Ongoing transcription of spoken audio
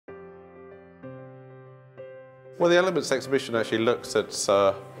Well, the Elements exhibition actually looks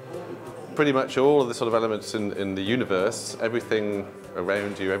at pretty much all of the sort of elements in the universe, everything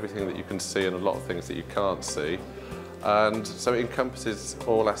around you, everything that you can see and a lot of things that you can't see. And so it encompasses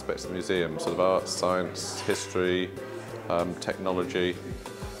all aspects of the museum, sort of art, science, history, technology.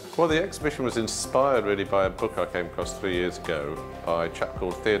 Well, the exhibition was inspired really by a book I came across 3 years ago by a chap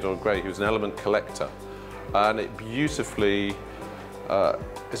called Theodore Gray, who was an element collector. And it beautifully,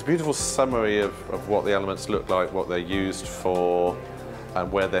 it's a beautiful summary of what the elements look like, what they're used for, and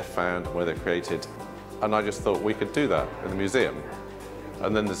where they're found, where they're created. And I just thought we could do that in the museum.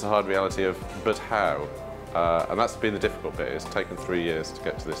 And then there's the hard reality of, but how? And that's been the difficult bit. It's taken 3 years to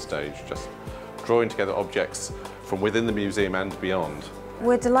get to this stage, just drawing together objects from within the museum and beyond.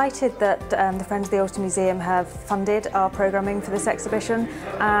 We're delighted that the Friends of the Ulster Museum have funded our programming for this exhibition,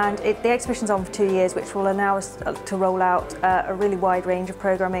 and the exhibition's on for 2 years, which will allow us to roll out a really wide range of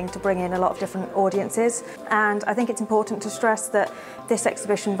programming to bring in a lot of different audiences. And I think it's important to stress that this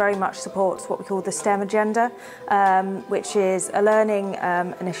exhibition very much supports what we call the STEM agenda, which is a learning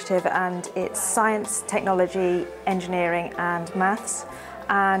initiative, and it's science, technology, engineering and maths.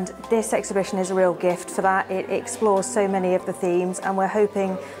 And this exhibition is a real gift for that. It explores so many of the themes, and we're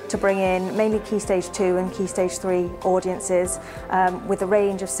hoping to bring in mainly Key Stage 2 and Key Stage 3 audiences with a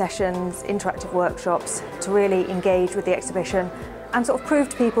range of sessions, interactive workshops to really engage with the exhibition and sort of prove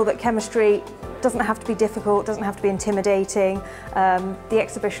to people that chemistry doesn't have to be difficult, doesn't have to be intimidating. The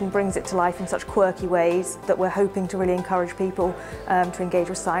exhibition brings it to life in such quirky ways that we're hoping to really encourage people to engage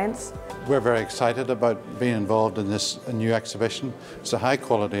with science. We're very excited about being involved in this new exhibition. It's a high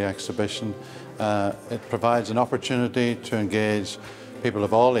quality exhibition. It provides an opportunity to engage people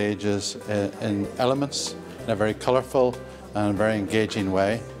of all ages in elements in a very colourful and very engaging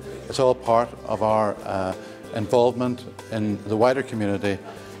way. It's all part of our involvement in the wider community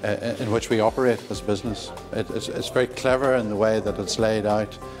in which we operate as a business. It's very clever in the way that it's laid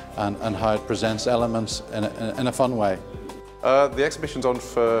out and how it presents elements in a fun way. The exhibition's on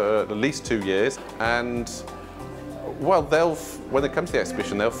for at least 2 years, and well, when they come to the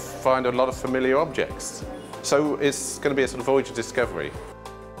exhibition, they'll find a lot of familiar objects. So it's going to be a sort of voyage of discovery.